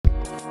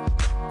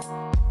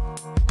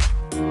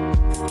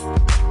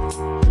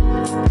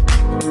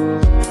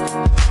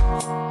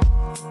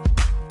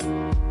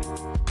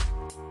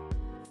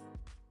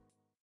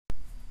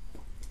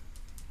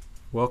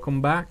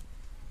Welcome back.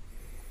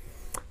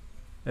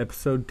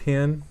 Episode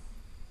 10.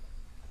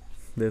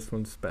 This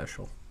one's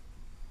special.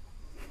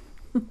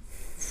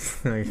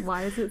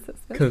 Why is it so special?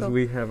 Because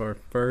we have our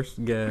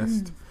first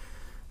guest.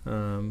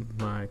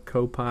 My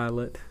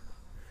co-pilot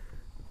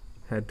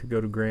had to go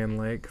to Grand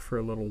Lake for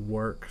a little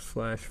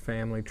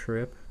work/family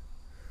trip.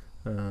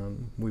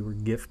 We were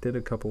gifted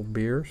a couple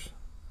beers,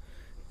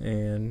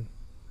 and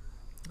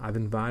I've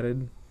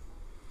invited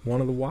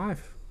one of my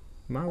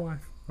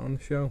wife, on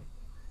the show.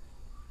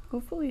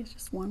 Hopefully it's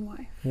just one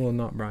wife. Well,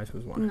 not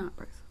Bryce's wife. Not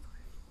Bryce's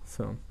wife.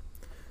 So,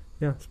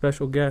 yeah,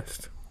 special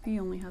guest. He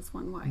only has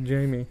one wife.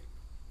 Jamie,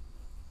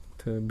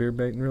 to Beer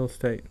Bait and Real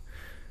Estate.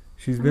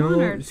 She's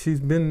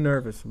been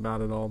nervous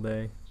about it all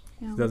day.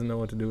 Yeah. She doesn't know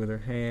what to do with her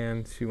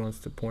hands. She wants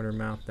to point her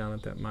mouth down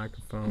at that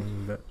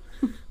microphone, but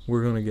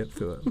we're going to get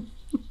through it.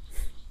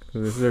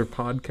 So this is her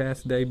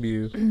podcast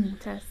debut.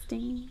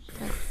 Testing.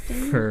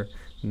 Her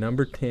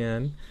number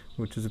 10,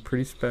 which is a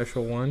pretty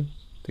special one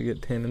to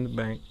get 10 in the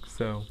bank.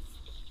 So,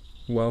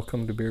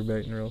 welcome to Beer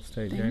Bait and Real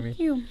Estate, Jamie. Thank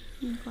you.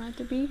 I'm glad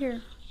to be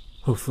here.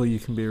 Hopefully you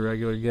can be a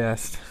regular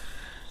guest.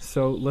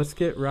 So let's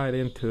get right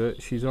into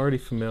it. She's already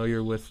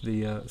familiar with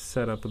the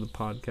setup of the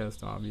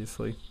podcast,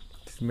 obviously.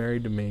 She's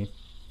married to me.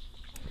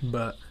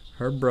 But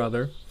her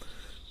brother,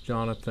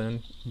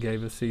 Jonathan,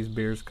 gave us these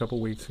beers a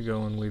couple weeks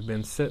ago, and we've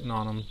been sitting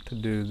on them to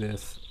do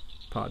this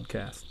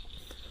podcast.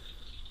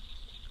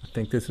 I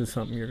think this is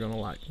something you're going to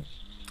like.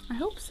 I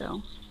hope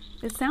so.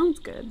 It sounds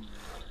good.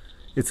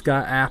 It's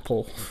got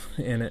apple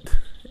in it,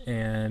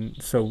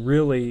 and so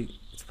really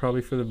it's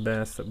probably for the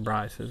best that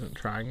Bryce isn't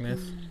trying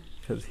this,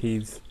 because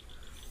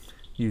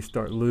you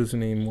start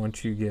losing him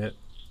once you get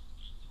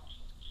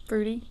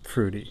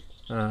fruity.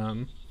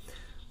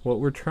 What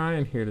we're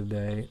trying here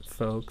today,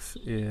 folks,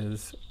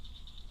 is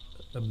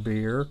a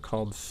beer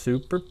called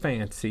Super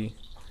Fancy.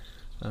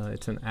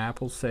 It's an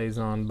apple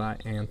saison by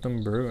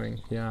Anthem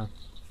Brewing. Yeah.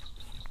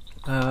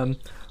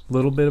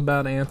 Little bit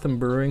about Anthem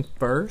Brewing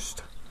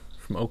first,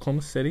 from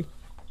Oklahoma City.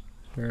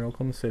 They're in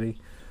Oklahoma City.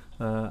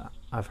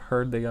 I've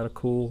heard they got a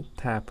cool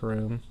tap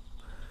room.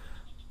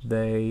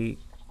 I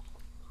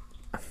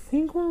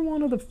think we're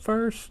one of the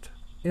first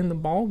in the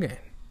ball game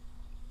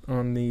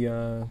on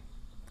the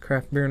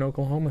craft beer in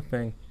Oklahoma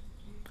thing.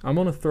 I'm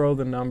going to throw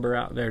the number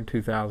out there,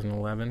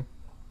 2011,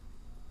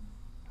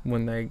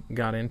 when they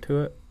got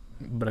into it,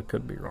 but I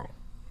could be wrong.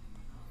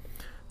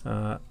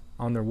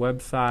 On their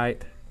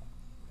website,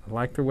 I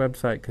like their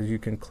website because you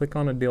can click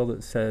on a deal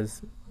that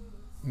says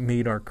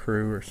meet our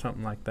crew or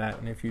something like that,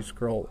 and if you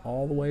scroll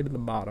all the way to the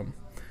bottom,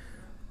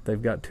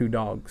 they've got 2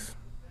 dogs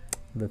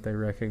that they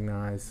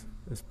recognize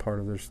as part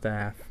of their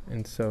staff,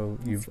 and so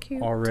you've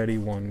already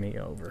won me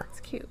over. It's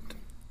cute.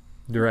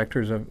 Director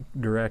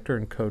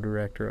and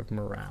co-director of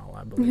morale,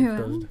 I believe.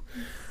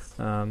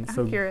 Yeah.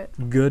 So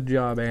accurate. Good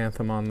job,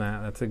 Anthem, on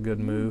that. That's a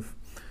good move.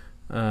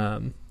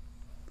 But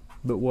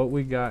what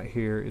we got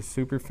here is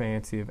Super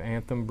Fancy of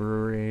Anthem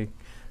Brewery.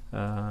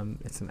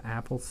 It's an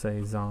apple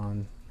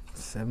saison,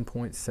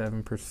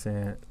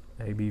 7.7%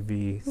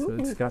 ABV. So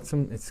it's got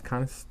it's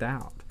kind of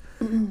stout.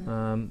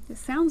 It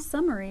sounds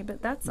summery,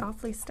 but that's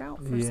awfully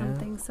stout for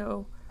something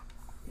so.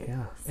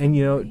 Yeah,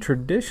 and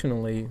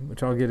traditionally,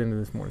 which I'll get into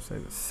this more,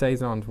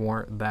 saisons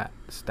weren't that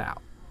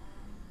stout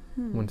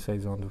when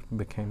saisons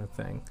became a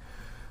thing.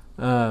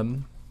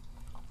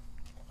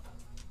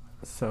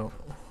 So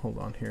hold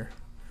on here.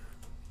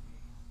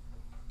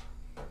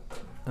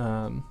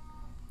 On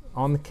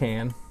the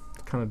can,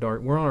 it's kind of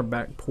dark. We're on our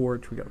back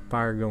porch. We got a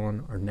fire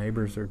going. Our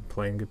neighbors are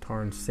playing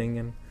guitar and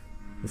singing.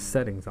 The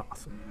setting's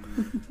awesome.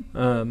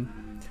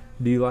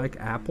 Do you like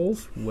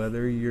apples?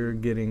 Whether you're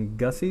getting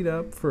gussied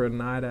up for a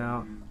night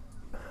out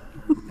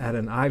at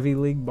an Ivy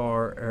League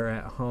bar or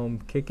at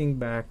home kicking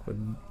back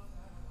with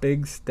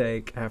big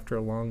steak after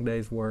a long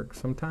day's work,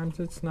 sometimes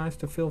it's nice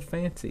to feel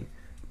fancy.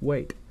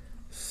 Wait,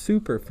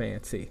 super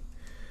fancy.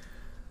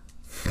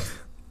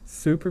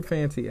 Super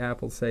Fancy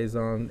Apple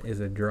Saison is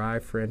a dry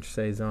French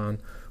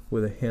saison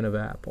with a hint of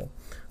apple.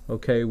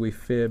 Okay, we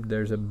fibbed.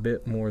 There's a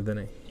bit more than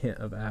a hint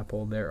of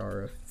apple. There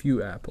are a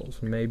few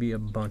apples, maybe a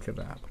bunch of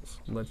apples.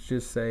 Let's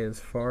just say, as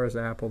far as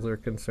apples are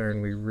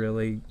concerned, we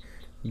really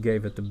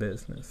gave it the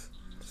business.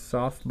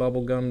 Soft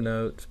bubblegum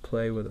notes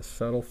play with a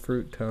subtle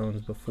fruit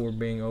tones before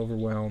being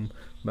overwhelmed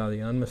by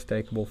the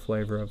unmistakable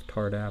flavor of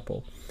tart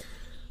apple.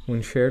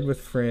 When shared with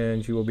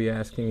friends, you will be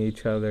asking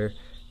each other,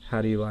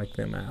 how do you like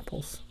them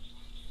apples?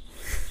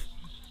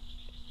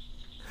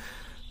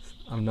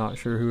 I'm not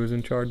sure who was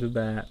in charge of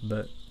that,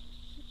 but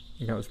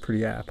it was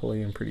pretty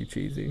appley and pretty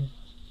cheesy.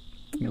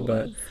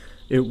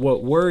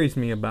 What worries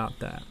me about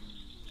that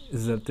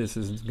is that this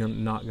is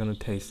not going to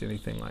taste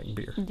anything like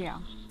beer. Yeah.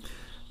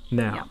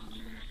 Now,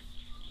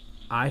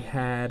 I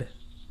had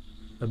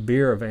a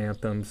beer of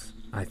Anthem's,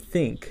 I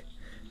think,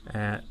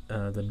 at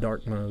the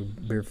Dark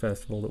Mode Beer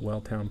Festival that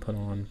Welltown put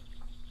on,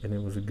 and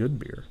it was a good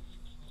beer.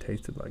 It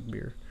tasted like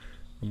beer.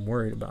 I'm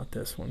worried about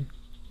this one.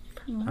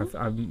 Mm-hmm.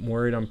 I'm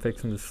worried I'm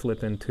fixing to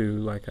slip into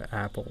like an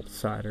apple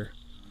cider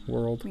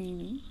world.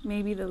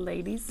 Maybe the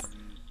ladies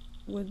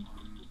would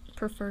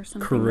prefer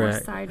something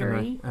correct. more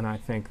cidery. And I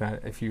think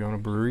that if you own a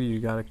brewery,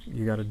 you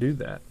gotta do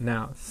that.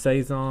 Now,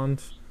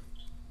 saisons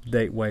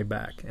date way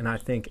back, and I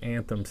think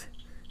Anthem's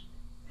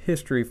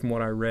history, from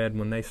what I read,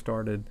 when they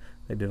started,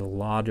 they did a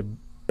lot of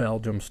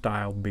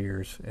Belgium-style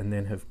beers, and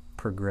then have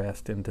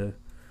progressed into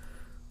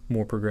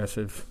more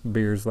progressive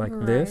beers like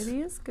this.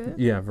 Variety is good.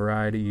 Yeah,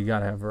 variety. You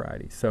gotta have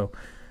variety. So,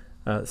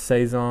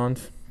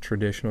 saisons,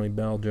 traditionally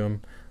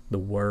Belgium. The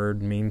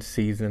word means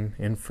season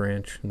in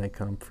French, and they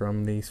come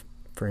from the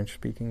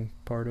French-speaking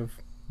part of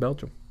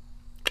Belgium.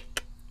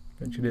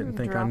 But you didn't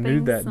think I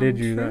knew that, did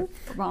you?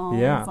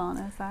 Yeah. On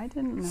us. I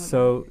didn't know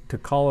so to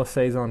call a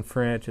saison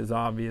French is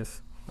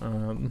obvious.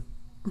 To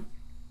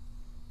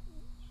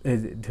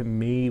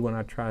me, when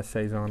I try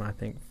saison, I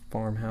think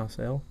farmhouse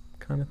ale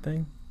kind of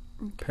thing,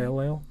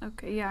 pale ale.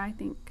 Okay, yeah, I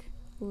think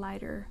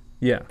lighter.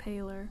 Yeah.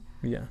 Paler.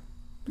 Yeah.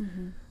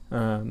 Mm-hmm.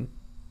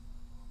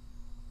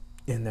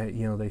 And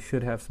that, they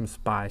should have some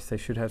spice. They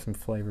should have some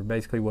flavor.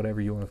 Basically,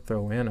 whatever you want to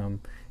throw in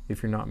them.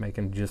 If you're not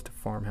making just a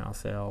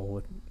farmhouse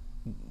ale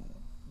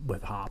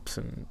with hops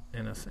and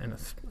a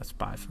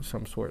spice of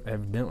some sort.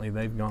 Evidently,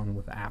 they've gone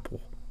with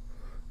apple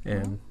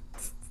and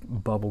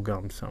bubble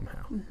gum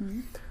somehow.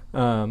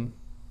 Mm-hmm.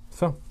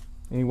 So,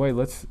 anyway,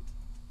 let's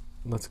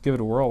give it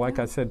a whirl. Like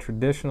I said,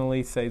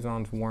 traditionally,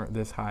 saisons weren't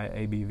this high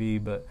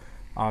ABV, but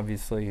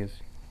obviously,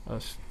 as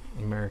us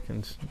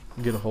Americans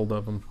get a hold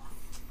of them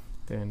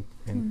and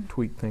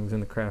tweak things in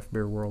the craft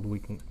beer world, we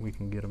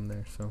can get them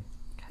there. So,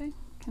 okay,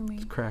 can we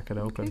let's crack it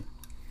open?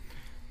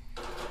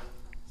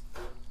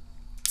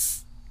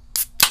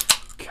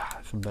 God,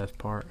 it's the best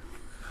part.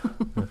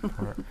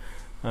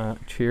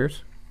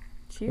 Cheers.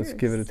 Cheers. Let's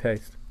give it a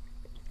taste.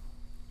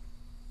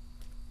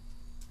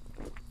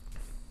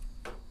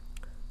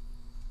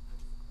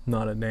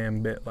 Not a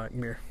damn bit like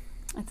beer.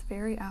 It's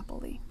very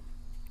appley.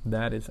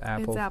 That is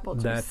apple. It's apple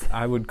juice.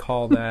 I would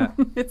call that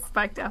it's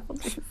spiked apple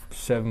juice.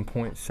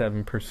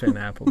 7.7%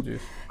 apple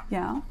juice.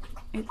 Yeah.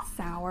 It's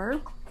sour.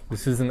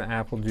 This isn't the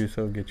apple juice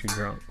that'll get you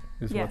drunk,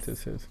 is what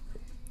this is.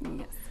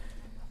 Yes.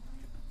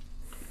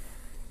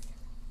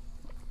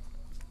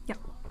 Yeah.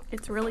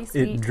 It's really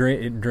sweet.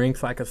 It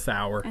drinks like a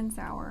sour. And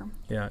sour.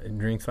 Yeah, it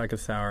drinks like a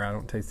sour. I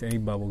don't taste any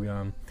bubble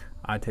gum.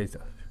 I taste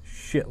a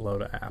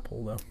shitload of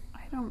apple, though.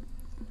 I don't.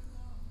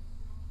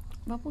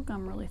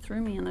 Bubblegum really threw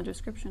me in the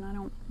description. I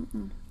don't.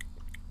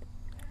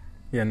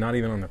 Yeah, not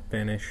even on the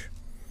finish.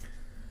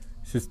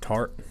 It's just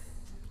tart.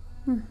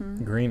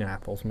 Mm-hmm. Green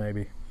apples,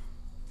 maybe.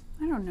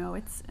 I don't know.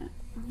 It's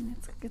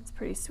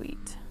pretty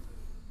sweet.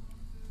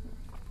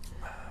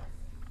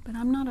 But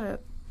I'm not a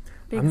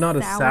big I'm not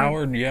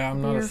sour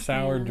a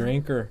sour fan.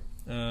 drinker.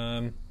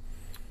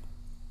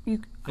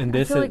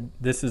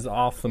 This is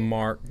off the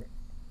mark.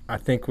 I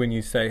think when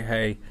you say,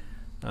 hey,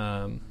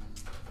 we're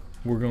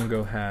going to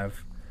go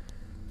have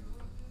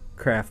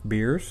craft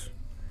beers,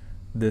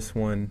 this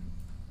one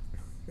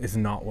is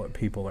not what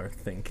people are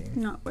thinking.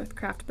 Not with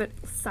craft, but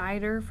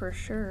cider for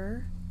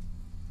sure.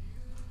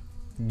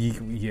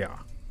 Yeah.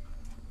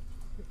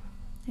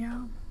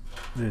 Yeah.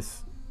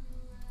 This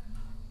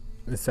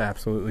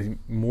absolutely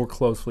more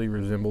closely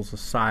resembles a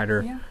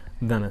cider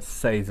than a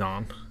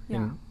saison,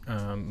 in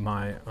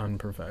my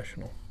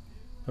unprofessional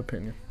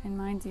opinion. And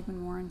mine's even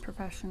more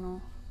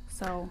unprofessional.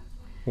 So.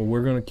 Well,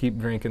 we're going to keep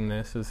drinking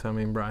this, as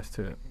me and Bryce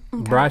to it.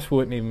 Okay. Bryce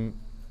wouldn't even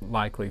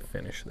likely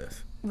finish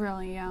this.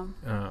 Really, yeah.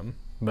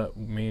 But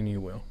me and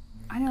you will.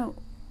 I know.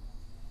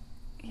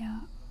 Yeah.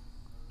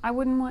 I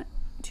wouldn't want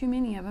too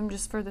many of them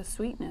just for the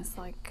sweetness,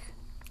 like.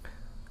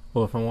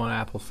 Well, if I want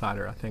apple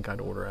cider, I think I'd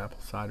order apple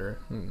cider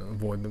and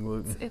avoid the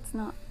gluten. It's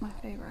not my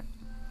favorite.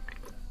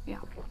 Yeah.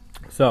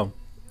 So,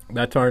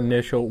 that's our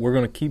initial. We're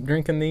going to keep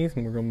drinking these,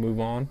 and we're going to move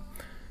on,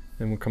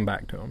 and we'll come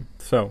back to them.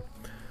 So,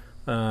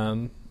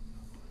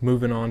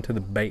 moving on to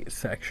the bait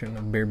section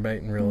of beer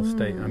bait and real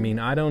estate. I mean,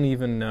 I don't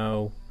even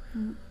know,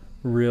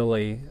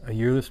 really.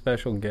 You're the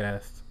special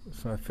guest,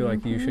 so I feel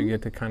like you should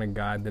get to kind of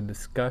guide the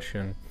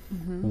discussion.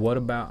 What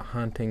about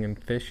hunting and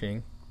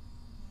fishing?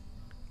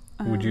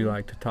 Would you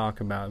like to talk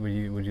about? Would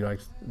you like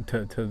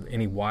to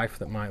any wife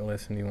that might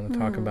listen? Do you want to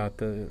talk about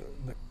the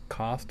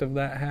cost of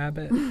that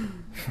habit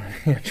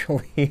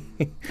financially?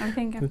 I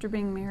think after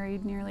being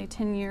married nearly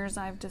 10 years,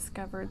 I've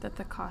discovered that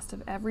the cost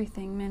of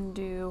everything men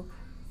do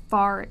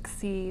far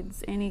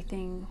exceeds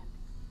anything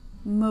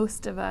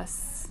most of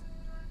us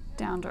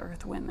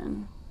down-to-earth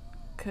women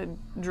could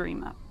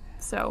dream up.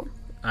 So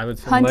I would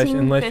say hunting,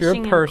 unless you're a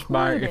fishing purse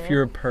buyer, included. if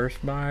you're a purse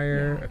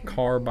buyer, Yeah, a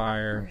car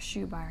buyer, or a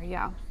shoe buyer,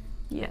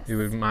 yes. you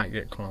might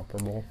get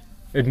comparable.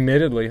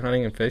 Admittedly,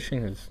 hunting and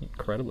fishing is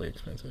incredibly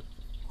expensive.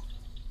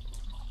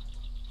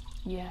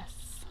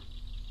 Yes,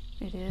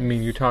 it is. I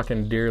mean, you're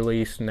talking deer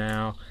lease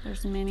now.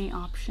 There's many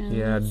options.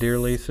 Yeah, deer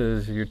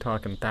leases, you're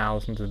talking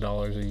thousands of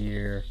dollars a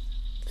year,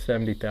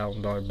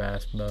 $70,000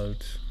 bass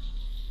boats,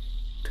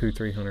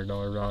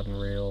 $200-300 rod and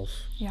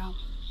reels. Yeah.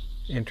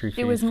 Entry fees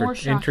It was more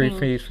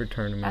shocking for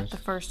tournaments. at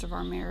the first of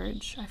our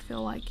marriage. I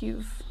feel like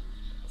you've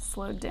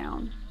slowed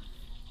down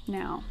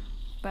now,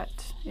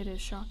 but it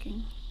is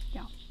shocking.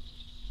 Yeah.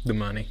 The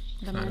money.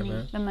 The side of money.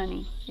 it. The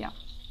money. Yeah.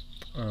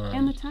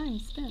 And the time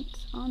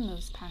spent on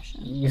those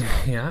passions.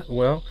 Yeah,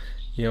 well,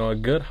 a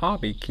good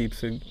hobby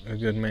keeps a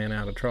good man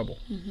out of trouble.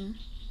 Mm-hmm.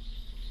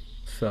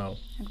 So.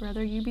 I'd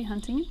rather you be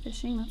hunting and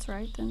fishing, that's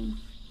right, than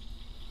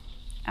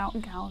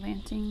out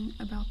gallivanting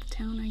about the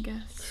town, I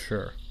guess.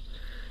 Sure.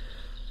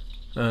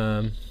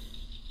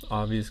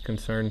 Obvious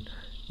concern.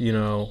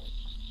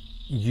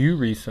 You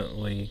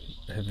recently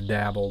have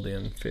dabbled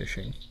in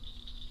fishing.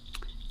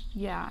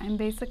 Yeah, I'm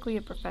basically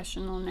a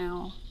professional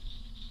now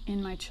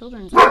in my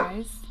children's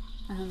eyes.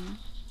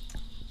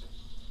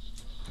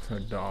 It's a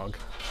dog.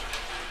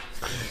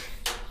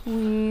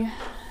 We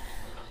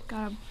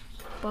got a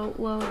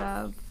boatload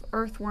of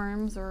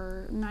earthworms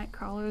or night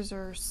crawlers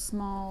or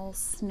small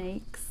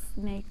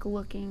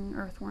snake-looking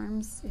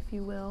earthworms, if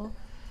you will,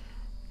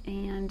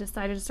 and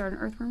decided to start an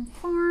earthworm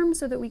farm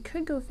so that we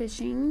could go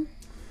fishing.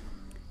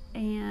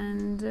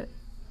 And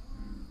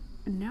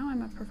now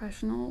I'm a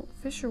professional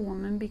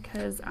fisherwoman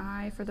because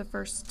I, for the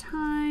first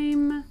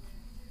time,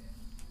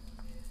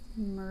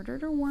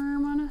 murdered a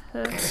worm on a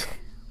hook.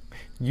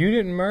 You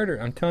didn't murder.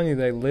 I'm telling you,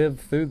 they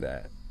lived through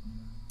that.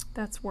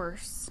 That's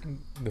worse.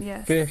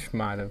 The fish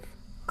might have.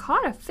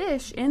 Caught a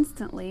fish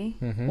instantly,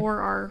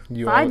 or our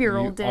You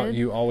 5-year-old did.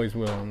 You always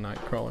will on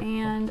Nightcrawler.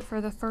 And for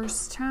the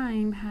first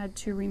time, had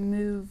to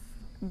remove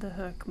the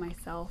hook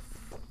myself,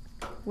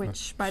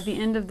 which by the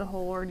end of the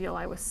whole ordeal,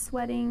 I was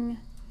sweating.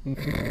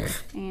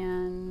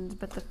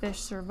 But the fish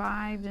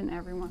survived, and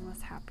everyone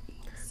was happy.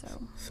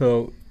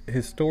 So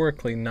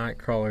historically, night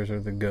crawlers are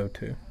the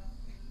go-to.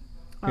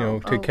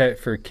 Catch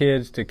for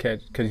kids to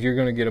catch, because you're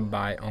going to get a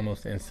bite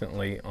almost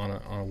instantly on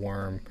a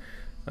worm.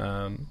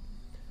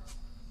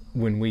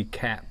 When we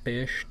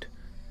catfished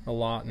a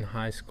lot in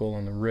high school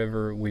on the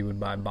river, we would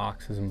buy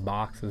boxes and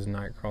boxes of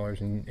night crawlers,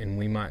 and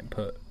we might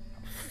put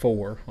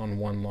 4 on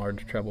one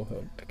large treble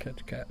hook to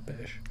catch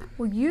catfish.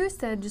 Well, you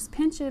said just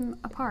pinch them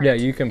apart. Yeah,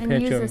 you can pinch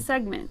them. And use a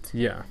segment.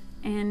 Yeah.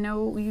 And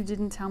no, you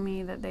didn't tell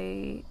me that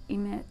they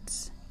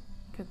emit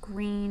a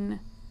green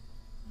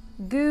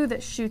goo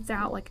that shoots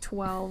out like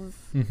 12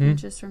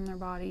 inches from their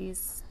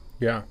bodies.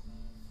 Yeah.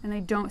 And they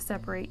don't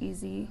separate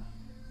easy.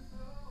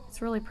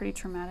 It's really pretty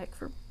traumatic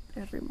for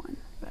everyone.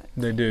 But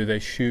they do. They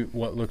shoot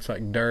what looks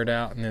like dirt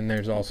out, and then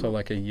there's also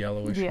like a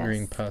yellowish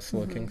green pus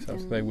looking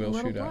stuff. So they will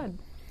shoot out.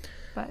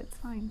 But it's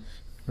fine.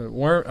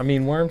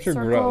 Worms are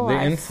gross. The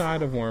life.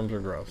 inside of worms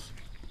are gross.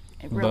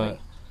 Really. But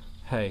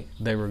hey,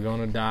 they were going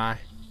to die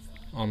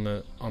on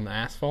the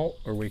asphalt,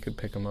 or we could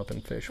pick them up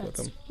and fish with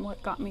them.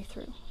 What got me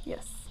through.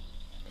 Yes.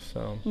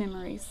 So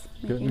memories.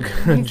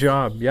 Good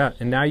job. Yeah,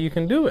 and now you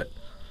can do it.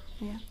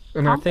 Yeah.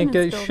 And I think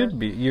it should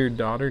be. Your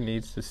daughter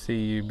needs to see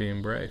you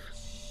being brave.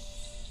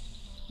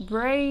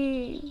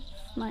 Brave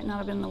might not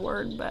have been the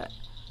word, but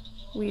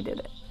we did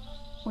it.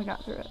 We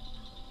got through it.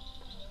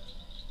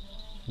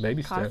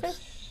 Baby caught steps. A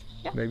fish.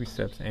 Yep. Baby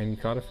steps, and you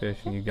caught a fish,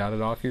 and you got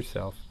it off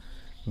yourself.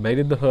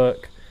 Baited the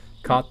hook,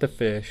 caught the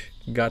fish,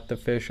 got the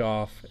fish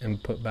off,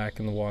 and put back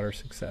in the water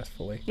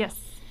successfully. Yes.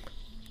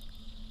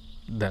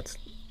 That's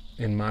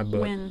in my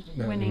book. Winning.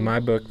 In my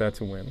book,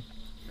 that's a win.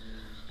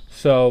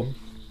 So,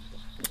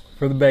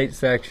 for the bait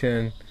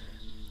section,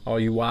 all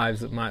you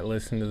wives that might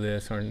listen to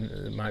this, or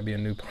it might be a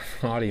new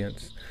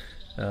audience,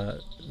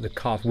 the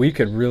cost. We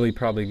could really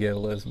probably get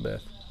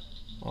Elizabeth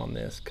on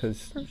this,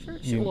 because for sure.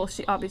 She's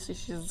gonna be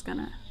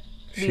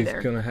she's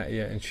there. Gonna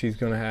and she's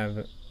gonna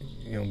have.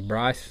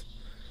 Bryce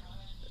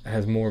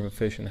has more of a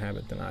fishing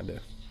habit than I do.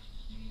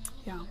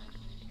 Yeah.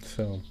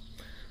 So.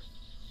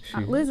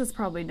 Liz has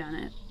probably done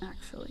it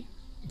actually.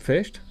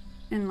 Fished?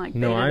 And like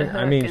no,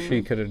 I mean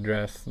she could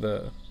address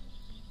the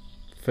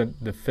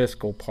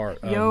fiscal part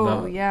of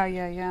the.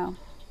 Yeah.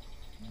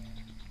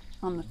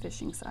 On the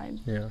fishing side.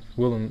 Yeah,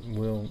 we'll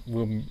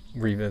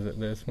revisit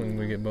this when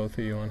we get both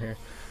of you on here.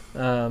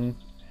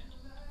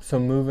 So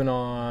moving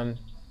on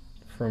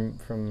from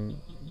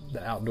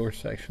the outdoor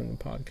section of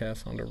the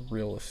podcast onto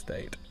real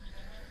estate.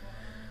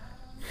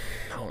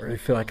 I don't really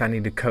feel like I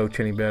need to coach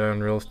any better on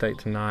real estate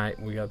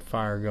tonight. We got the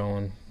fire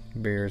going,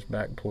 beers,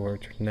 back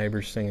porch,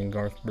 neighbors singing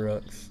Garth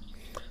Brooks.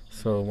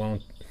 So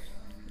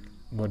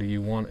what do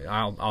you want?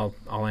 I'll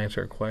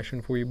answer a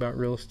question for you about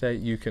real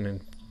estate. You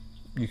can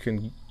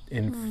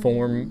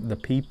inform the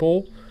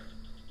people,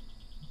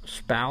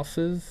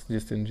 spouses,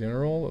 just in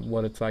general, of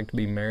what it's like to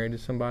be married to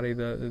somebody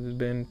that has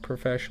been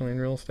professionally in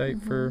real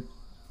estate for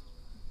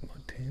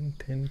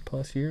 10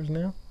 plus years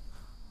now.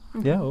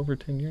 Yeah, over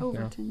 10 years now.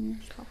 Over 10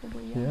 years,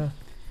 probably, yeah.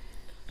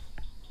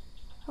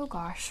 Oh,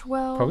 gosh.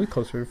 Well, probably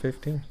closer to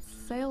 15.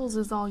 Sales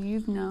is all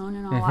you've known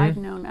and all I've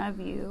known of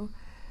you.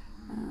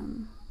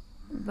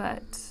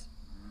 But,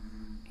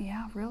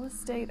 yeah, real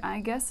estate, I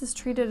guess, has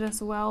treated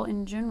us well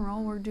in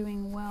general. We're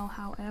doing well,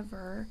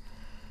 however.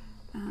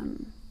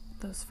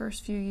 Those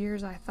first few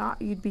years, I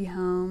thought you'd be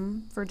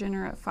home for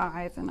dinner at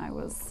 5, and I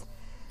was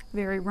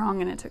very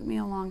wrong, and it took me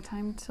a long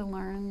time to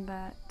learn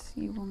that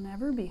you will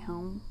never be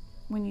home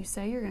when you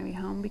say you're going to be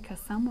home, because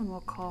someone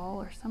will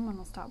call or someone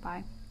will stop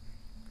by.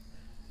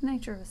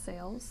 Nature of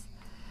sales.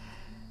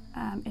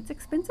 It's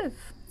expensive.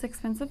 It's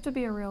expensive to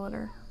be a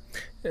realtor.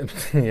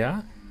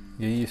 Yeah,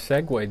 you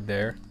segued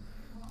there.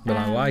 but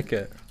I like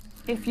it.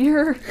 If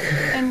you're,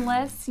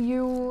 unless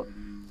you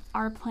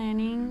are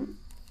planning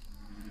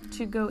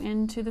to go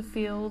into the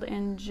field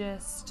and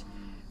just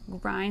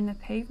grind the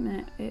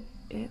pavement,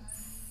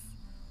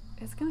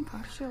 it's going to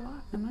cost you a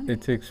lot of money.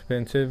 It's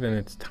expensive and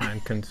it's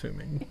time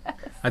consuming. Yes.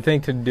 I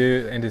think to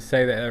do and to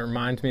say that, it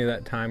reminds me of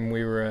that time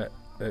we were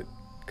at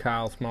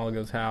Kyle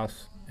Smoligo's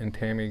house in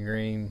Tammy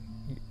Green.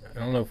 I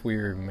don't know if we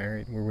were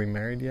married. Were we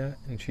married yet?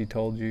 And she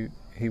told you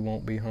he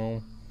won't be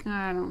home.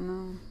 I don't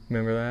know.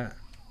 Remember that?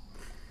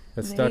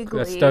 That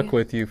Vaguely. stuck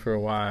with you for a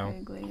while.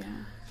 Vaguely,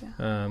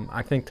 yeah.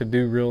 I think to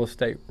do real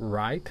estate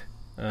right,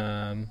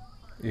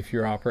 if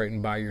you're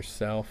operating by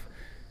yourself,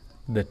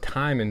 the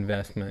time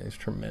investment is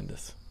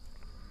tremendous.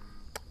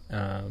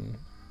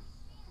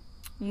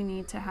 You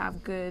need to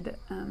have good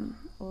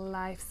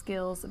life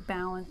skills,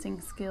 balancing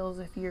skills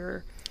if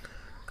you're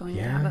going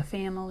to have a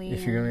family.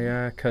 If you're going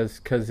to,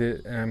 because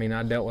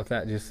I dealt with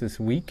that just this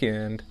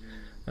weekend.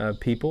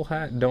 People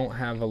don't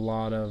have a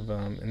lot of,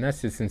 and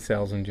that's just in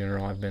sales in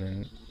general. I've been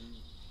in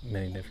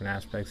many different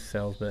aspects of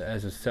sales, but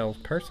as a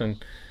salesperson,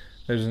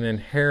 there's an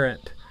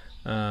inherent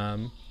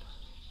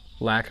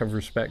lack of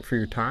respect for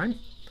your time.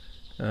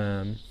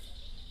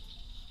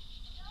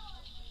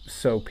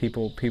 So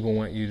people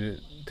want you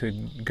to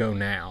go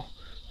now.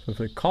 So if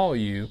they call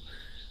you,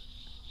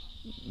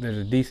 there's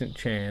a decent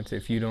chance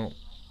if you don't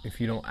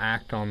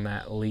act on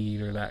that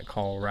lead or that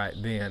call right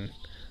then,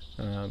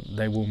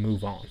 they will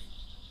move on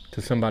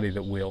to somebody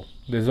that will.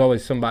 There's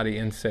always somebody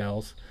in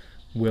sales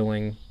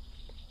willing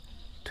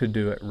to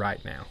do it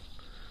right now.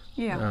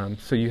 Yeah.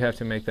 So you have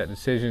to make that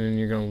decision, and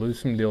you're going to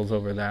lose some deals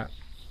over that.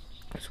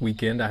 This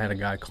weekend I had a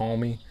guy call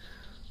me.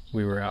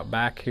 We were out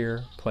back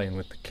here playing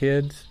with the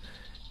kids.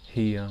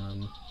 He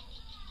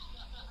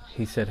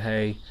said,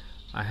 "Hey,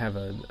 I have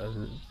a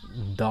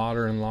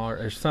daughter-in-law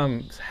or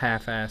some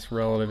half-assed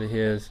relative of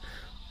his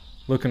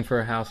looking for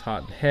a house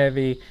hot and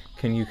heavy.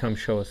 Can you come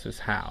show us this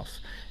house?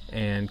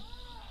 And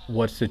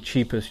what's the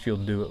cheapest you'll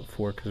do it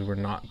for, because we're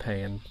not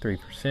paying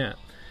 3%.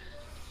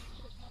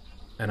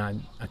 And I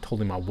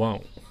told him I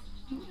won't.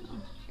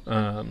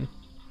 And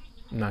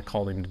I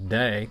called him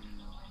today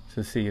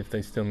to see if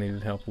they still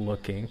needed help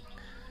looking.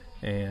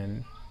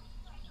 And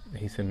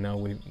he said, no,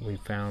 we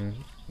found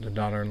the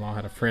daughter-in-law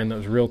had a friend that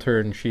was a realtor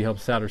and she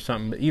helps out or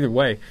something. But either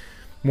way,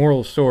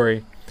 moral of the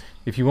story,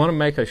 if you want to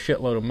make a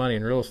shitload of money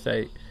in real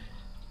estate,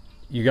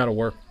 you got to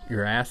work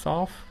your ass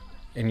off,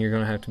 and you're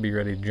going to have to be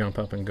ready to jump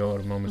up and go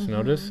at a moment's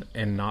notice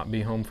and not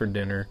be home for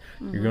dinner.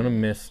 You're going to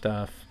miss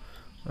stuff.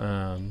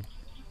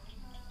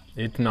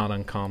 It's not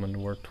uncommon to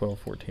work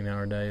 12,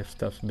 14-hour day if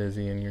stuff's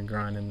busy and you're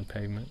grinding the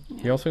pavement.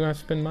 Yeah. You also got to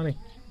spend money.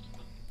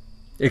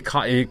 It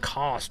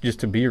costs just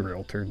to be a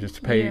realtor, just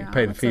to pay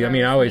the fee.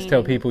 I always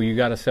tell people you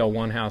got to sell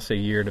one house a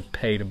year to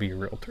pay to be a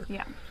realtor.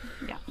 Yeah,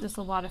 just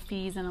a lot of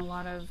fees and a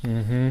lot of,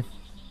 I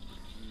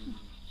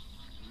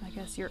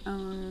guess, your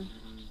own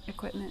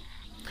equipment.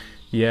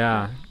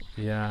 Yeah,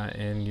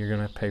 and you're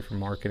going to pay for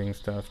marketing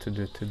stuff to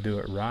do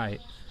it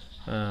right.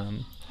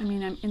 I'm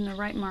in the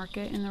right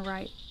market, in the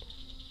right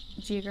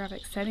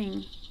geographic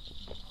setting.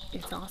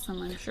 It's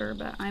awesome, I'm sure,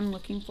 but I'm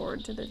looking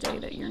forward to the day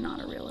that you're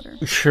not a realtor.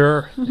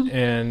 Sure.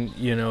 And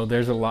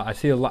there's a lot.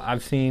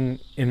 I've seen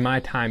in my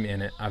time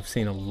in it, I've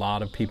seen a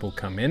lot of people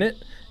come in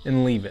it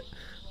and leave it.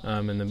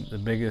 And the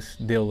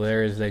biggest deal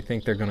there is they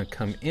think they're going to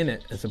come in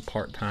it as a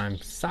part-time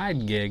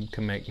side gig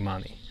to make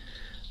money.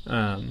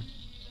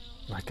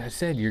 Like I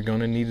said, you're going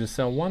to need to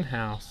sell one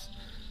house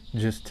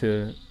just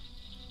to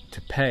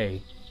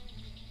pay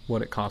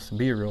what it costs to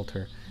be a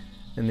realtor.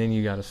 And then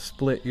you got to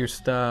split your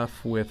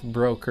stuff with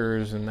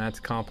brokers, and that's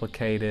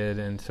complicated.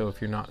 And so if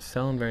you're not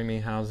selling very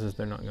many houses,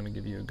 they're not going to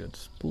give you a good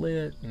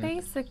split.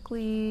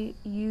 Basically,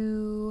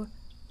 you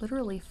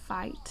literally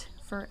fight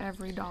for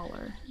every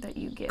dollar that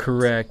you get.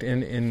 Correct.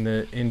 And in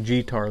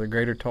GTAR, the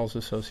Greater Tulsa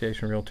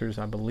Association of Realtors,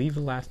 I believe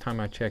the last time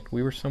I checked,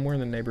 we were somewhere in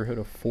the neighborhood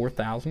of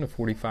 4,000 to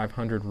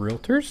 4,500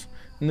 realtors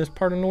in this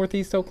part of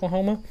northeast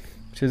Oklahoma,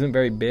 which isn't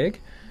very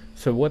big.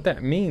 So what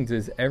that means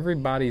is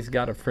everybody's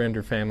got a friend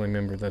or family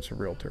member that's a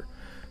realtor.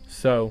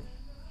 So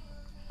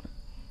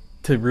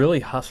to really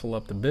hustle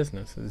up the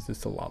business is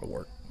just a lot of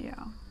work. Yeah.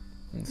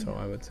 And so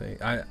I would say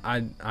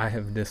I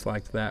have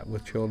disliked that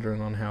with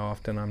children on how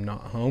often I'm not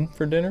home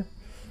for dinner.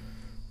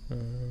 So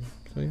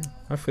yeah,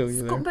 I feel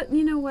you there. But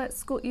you know what?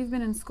 You've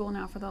been in school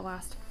now for the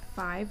last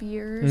 5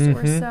 years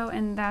or so,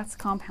 and that's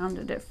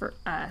compounded it for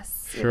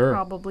us. Sure.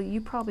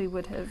 You probably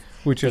would have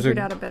figured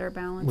out a better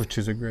balance. Which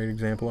is a great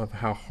example of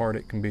how hard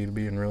it can be to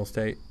be in real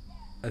estate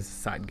as a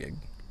side gig.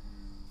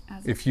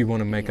 If you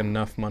want to make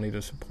enough money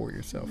to support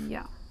yourself.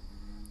 Yeah,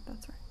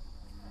 that's right.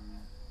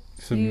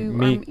 So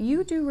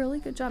you do a really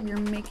good job. You're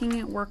making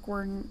it work.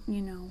 We're not,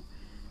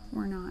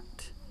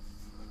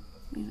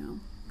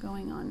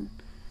 going on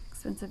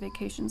expensive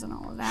vacations and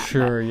all of that.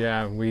 Sure,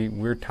 yeah,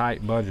 we're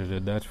tight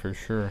budgeted, that's for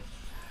sure.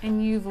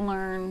 And you've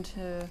learned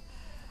to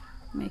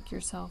make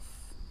yourself,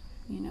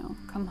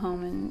 come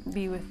home and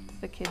be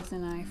with the kids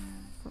and I,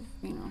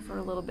 for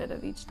a little bit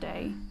of each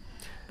day.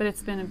 But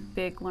it's been a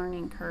big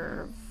learning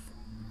curve.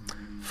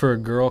 For a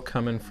girl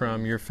coming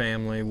from your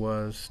family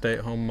was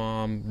stay-at-home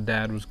mom,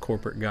 dad was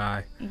corporate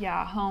guy.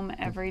 Yeah, home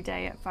every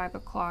day at 5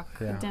 o'clock,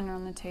 Yeah. dinner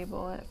on the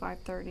table at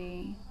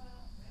 5:30.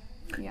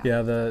 Yeah.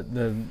 Yeah,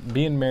 the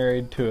being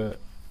married to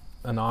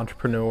an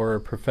entrepreneur or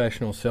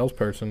professional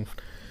salesperson,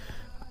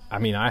 I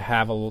mean, I'm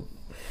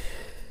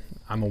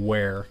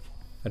aware.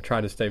 I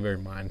try to stay very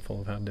mindful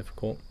of how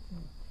difficult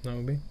that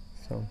would be.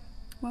 So,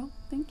 Well,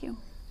 thank you.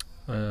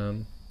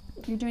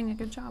 You're doing a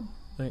good job.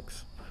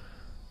 thanks.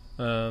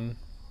 So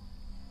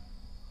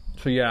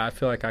yeah, I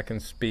feel like I can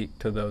speak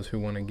to those who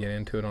want to get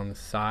into it on the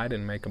side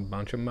and make a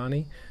bunch of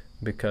money,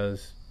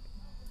 because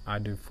I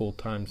do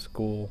full-time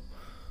school,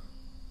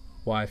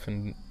 wife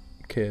and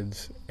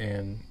kids,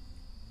 and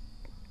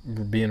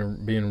being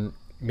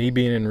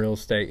in real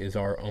estate is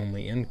our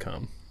only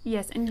income.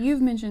 Yes, and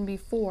you've mentioned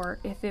before,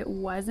 if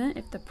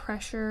the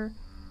pressure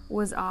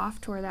was off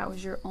to where that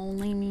was your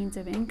only means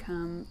of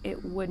income,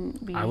 it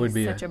wouldn't be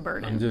such a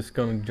burden. I'm just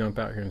going to jump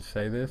out here and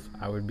say this.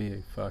 I would be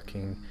a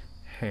fucking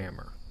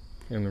hammer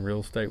in the real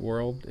estate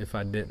world if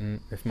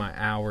my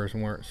hours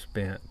weren't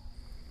spent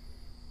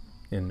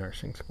in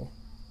nursing school.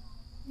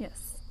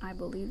 Yes, I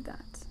believe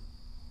that.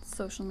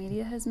 Social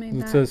media has made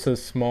It's that just a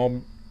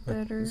small,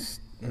 better.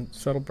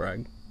 subtle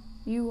brag.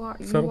 You are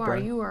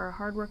a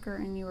hard worker,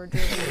 and you are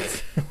driven.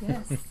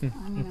 Yes,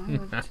 I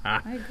mean,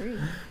 I agree.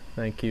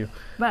 Thank you.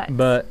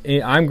 But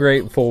I'm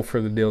grateful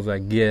for the deals I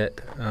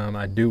get.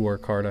 I do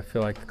work hard. I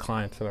feel like the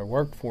clients that I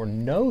work for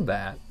know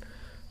that.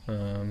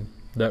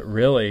 That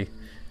really,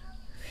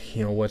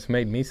 what's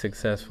made me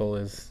successful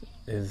is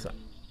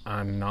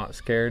I'm not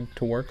scared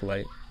to work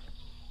late.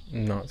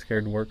 I'm not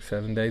scared to work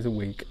 7 days a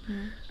week.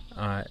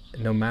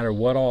 Mm-hmm. No matter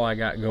what all I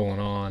got going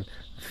on,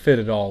 fit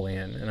it all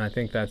in, and I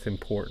think that's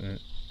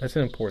important. That's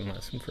an important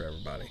lesson for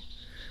everybody.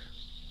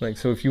 Like,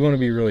 so if you want to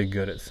be really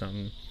good at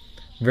something,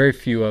 very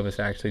few of us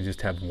actually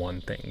just have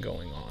one thing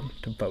going on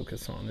to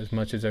focus on. As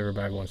much as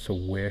everybody wants to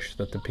wish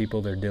that the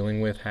people they're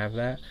dealing with have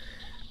that,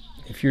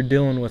 if you're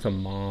dealing with a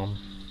mom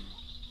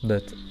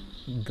that's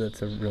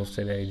a real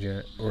estate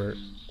agent or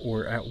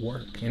at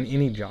work, in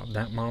any job,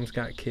 that mom's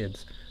got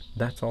kids,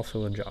 that's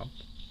also a job.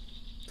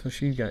 So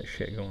she's got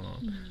shit going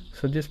on. Mm-hmm.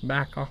 So just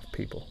back off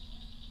people.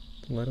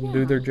 Let them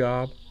do their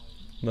job.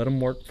 Let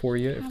them work for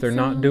you. If they're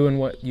not doing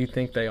what you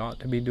think they ought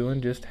to be doing,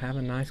 just have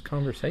a nice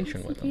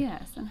conversation with them.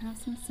 Yes, and have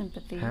some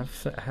sympathy. Have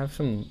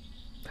a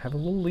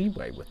little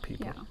leeway with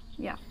people.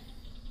 Yeah.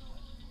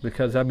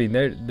 Because I mean,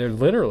 there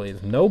literally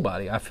is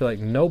nobody. I feel like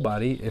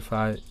nobody. If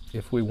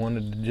we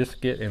wanted to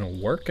just get in a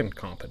working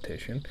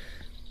competition,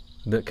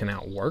 that can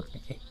outwork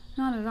me.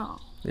 Not at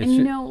all.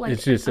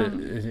 It's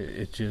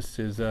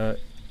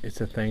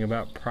a thing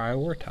about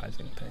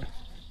prioritizing things.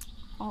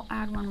 I'll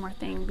add one more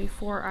thing.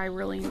 Before I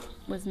really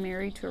was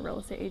married to a real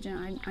estate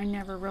agent, I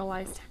never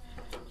realized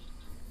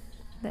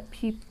that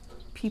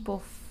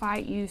people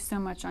fight you so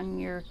much on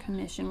your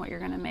commission, what you're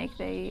going to make.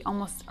 They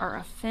almost are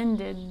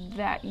offended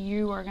that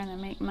you are going to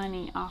make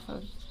money off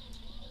of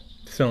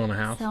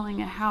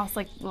selling a house.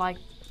 Like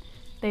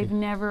they've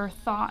never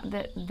thought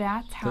that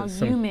that's how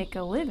you make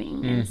a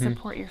living and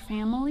support your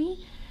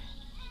family.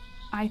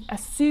 I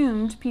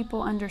assumed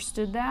people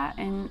understood that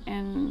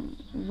and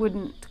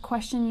wouldn't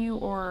question you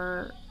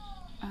or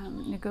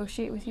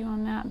negotiate with you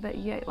on that. But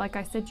yet, like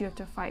I said, you have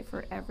to fight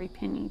for every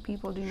penny.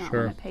 People do not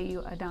want to pay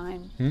you a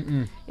dime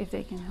if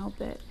they can help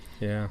it.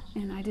 Yeah.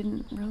 And I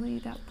didn't really,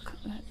 I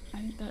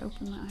think that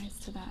opened my eyes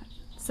to that.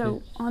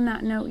 So on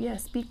that note,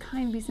 yes, be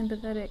kind, be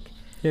sympathetic.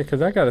 Yeah,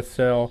 because I got to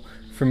sell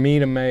for me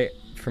to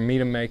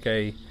make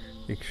a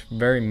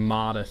very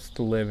modest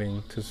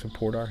living to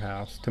support our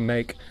house, to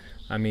make.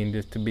 I mean,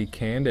 just to be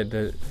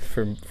candid,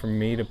 for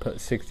me to put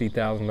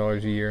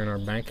 $60,000 a year in our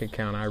bank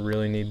account, I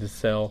really need to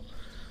sell.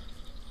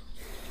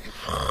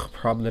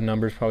 Probably the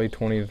number's probably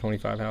 20 to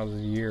 25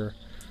 houses a year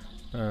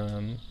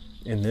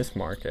in this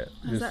market.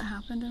 Has that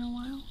happened in a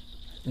while?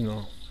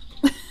 No.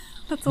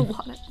 That's a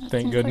lot.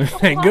 Thank goodness.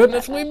 Thank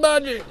goodness we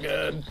budget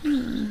good.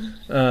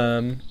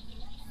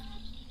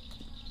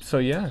 So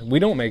yeah, we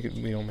don't make as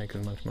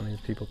much money as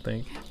people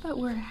think. But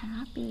we're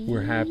happy.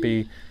 We're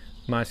happy.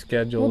 My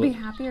schedule. We'll be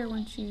happier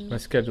once you. My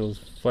schedule is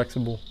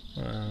flexible.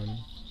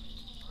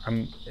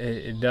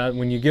 It does.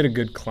 When you get a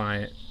good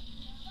client,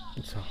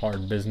 it's a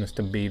hard business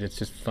to beat. It's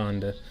just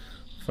fun to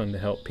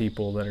help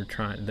people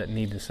that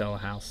need to sell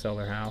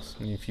their house.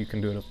 And if you can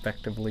do it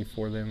effectively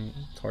for them,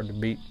 it's hard to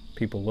beat.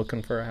 People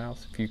looking for a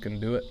house, if you can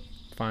do it,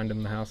 find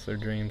them the house of their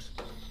dreams.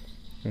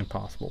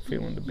 Impossible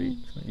feeling to beat.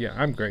 So, yeah,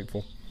 I'm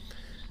grateful,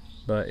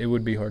 but it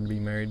would be hard to be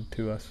married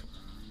to us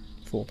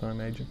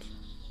full-time agents,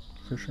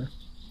 for sure.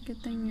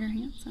 Good thing you're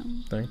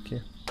handsome. Thank you.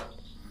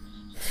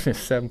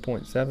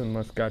 7.7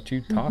 must got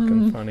you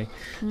talking funny.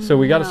 So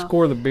we got to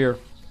score the beer.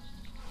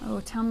 Oh,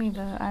 tell me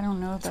I don't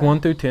know. It's 1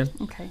 through 10.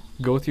 Okay.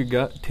 Go with your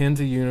gut. 10's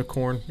a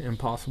unicorn,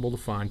 impossible to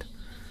find.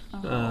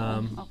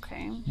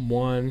 Okay.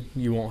 1,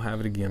 you won't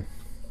have it again.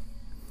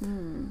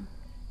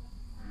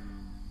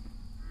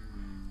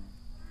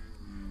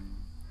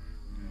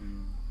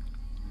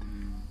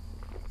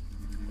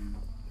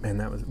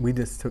 Man, we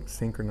just took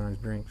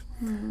synchronized drinks.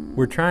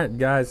 We're trying,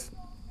 guys,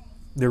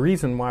 the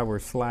reason why we're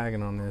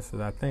slagging on this is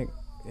I think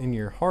in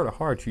your heart of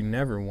hearts you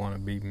never want to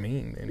be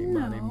mean to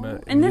anybody, No.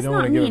 but And you that's don't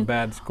want not to give a mean.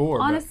 bad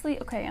score. Honestly,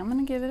 okay, I'm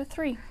going to give it a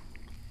 3.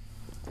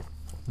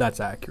 That's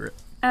accurate.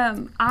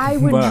 I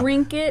would But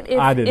drink it if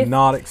I did if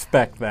not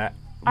expect that.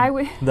 I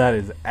would That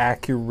is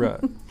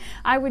accurate.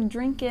 I would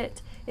drink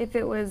it if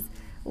it was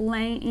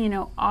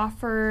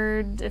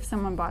offered, if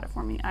someone bought it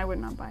for me. I would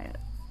not buy it.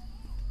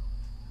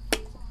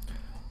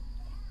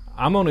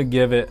 I'm gonna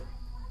give it.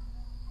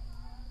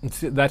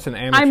 That's an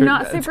amateur. I'm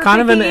not super it's kind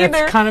picky of an.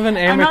 either. It's kind of an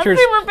amateur. I'm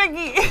not super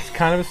picky. It's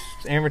kind of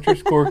an amateur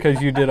score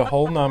because you did a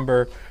whole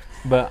number,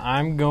 but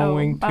I'm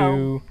going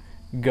to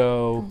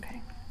go.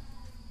 Okay.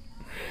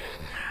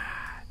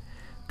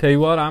 Tell you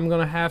what, I'm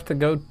gonna have to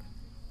go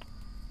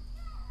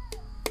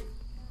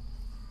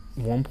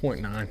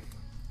 1.9.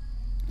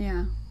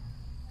 Yeah.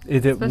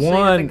 Is it Especially as a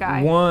one?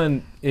 guy.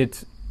 One.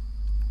 It's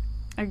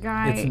A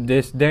guy. it's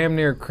this damn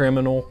near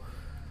criminal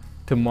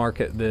to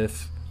market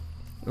this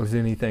as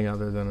anything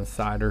other than a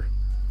cider.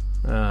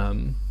 Yeah.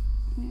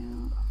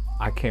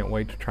 I can't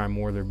wait to try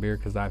more of their beer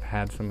because I've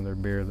had some of their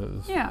beer that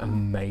was Yeah.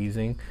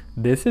 amazing.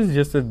 This is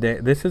just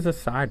this is a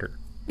cider.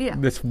 Yeah.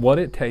 That's what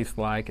it tastes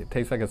like. It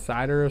tastes like a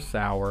cider or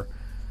sour.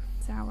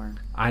 Sour.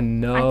 I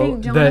know think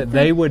that Jonathan-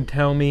 they would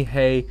tell me,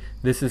 hey,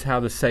 this is how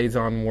the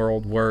Saison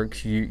world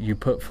works. You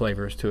put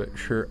flavors to it.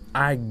 Sure,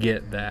 I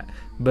get that.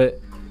 But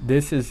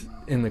this is,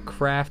 in the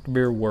craft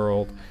beer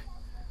world,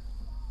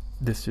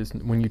 this is,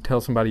 when you tell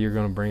somebody you're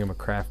going to bring them a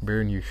craft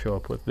beer and you show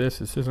up with this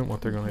isn't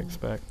what they're going to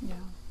expect. Yeah.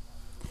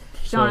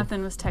 So-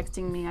 Jonathan was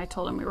texting me. I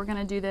told him we were going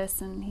to do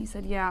this, and he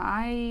said, "Yeah,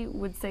 I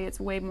would say it's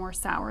way more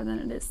sour than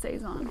it is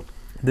Saison."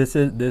 This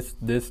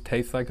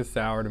tastes like a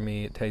sour to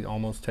me. It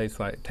almost tastes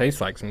like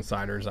some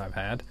ciders I've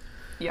had.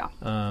 Yeah.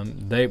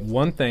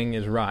 One thing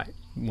is right.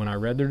 When I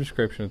read their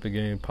description at the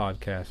beginning of the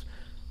podcast,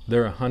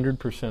 they're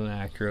 100%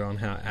 accurate on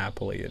how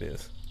appley it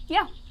is.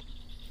 Yeah.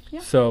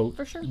 Yeah. So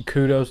For sure.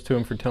 kudos to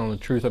them for telling the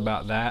truth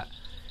about that.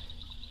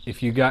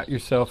 If you got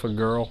yourself a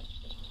girl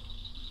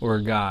or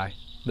a guy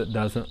that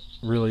doesn't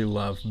really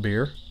love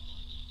beer,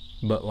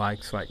 but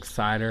likes like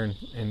cider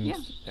and Yeah.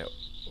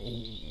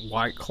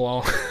 White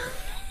Claw,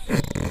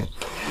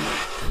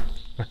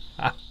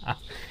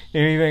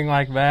 anything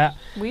like that,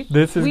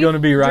 this is going to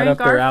be right up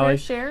their alley.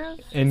 Share of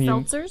And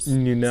seltzers,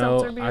 you know,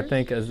 seltzer I beers.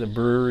 think as a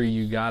brewery,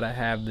 you got to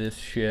have this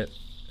shit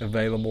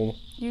available.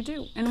 You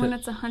do. And when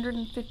it's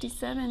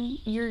 157,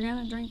 you're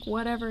going to drink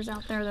whatever's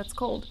out there that's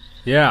cold.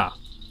 Yeah,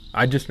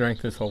 I just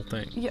drank this whole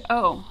thing. Yeah,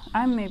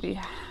 I'm maybe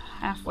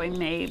halfway,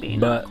 maybe,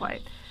 But- not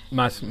quite.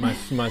 My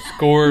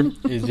score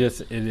is just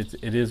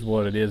it is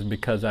what it is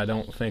because I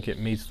don't think it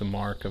meets the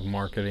mark of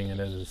marketing it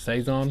as a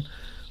Saison.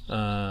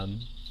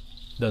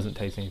 Doesn't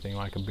taste anything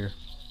like a beer.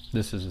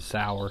 This is a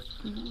sour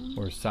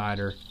or a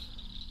cider.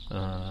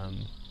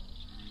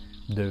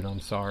 Dude, I'm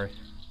sorry,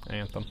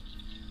 Anthem.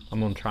 I'm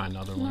gonna try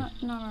another one.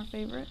 Not our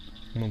favorite.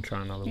 I'm gonna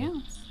try another one.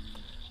 Yes.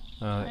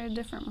 Try a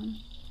different one.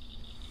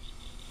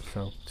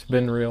 So it's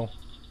been real.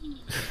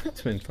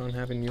 It's been fun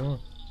having you on.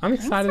 I'm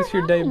Thanks excited for it's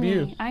your having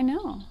debut. me. I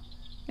know.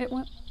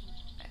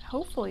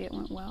 Hopefully it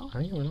went well. I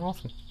think it went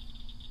awesome.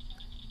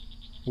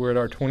 We're at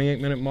our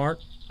 28-minute mark.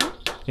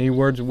 Any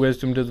words of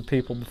wisdom to the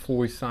people before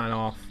we sign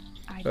off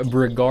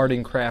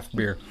regarding craft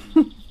beer?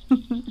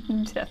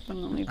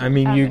 Definitely. I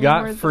mean, don't you have got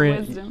any words of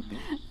friends. wisdom.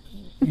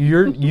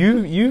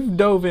 You've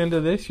dove into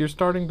this. You're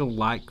starting to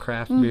like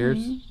craft beers.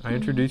 I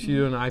introduced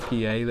you to an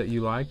IPA that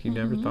you like. You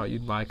never thought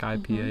you'd like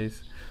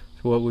IPAs.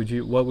 So what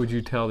would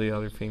you tell the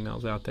other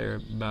females out there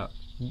about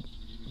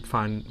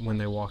when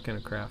they walk in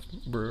a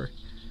craft brewery?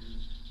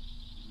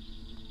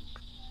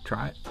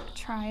 Try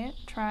it.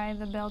 Try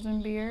the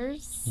Belgian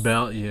beers.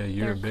 Yeah,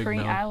 you're a big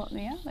Bell.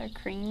 Yeah, they're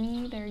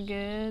creamy. They're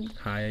good.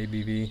 High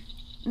ABV.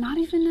 Not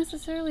even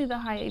necessarily the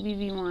high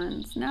ABV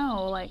ones.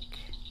 No,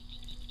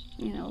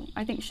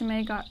 I think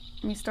Chimay got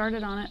me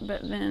started on it,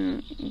 but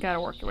then you got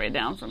to work your way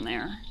down from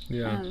there.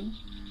 Yeah.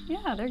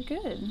 Yeah, they're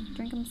good.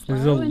 Drink them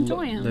slow,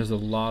 enjoy them. There's a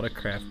lot of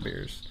craft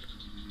beers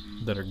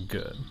that are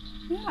good.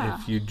 Yeah.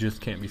 If you just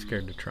can't be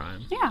scared to try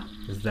them. Yeah.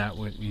 Is that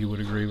what you would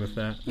agree with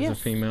that as Yes. a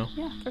female?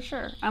 Yeah, for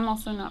sure. I'm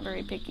also not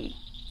very picky,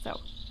 so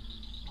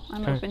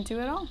I'm Okay. open to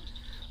it all.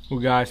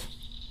 Well, guys,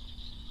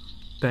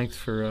 thanks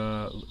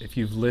for if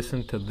you've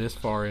listened to this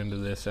far into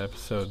this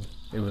episode.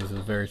 It was a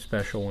very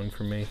special one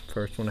for me.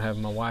 First one to have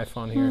my wife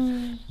on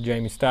here,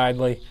 Jamie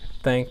Stidley.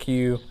 Thank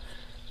you.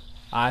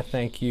 I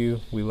thank you.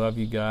 We love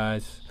you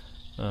guys.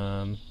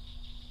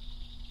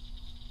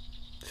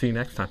 See you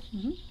next time.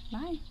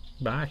 Bye.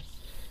 Bye.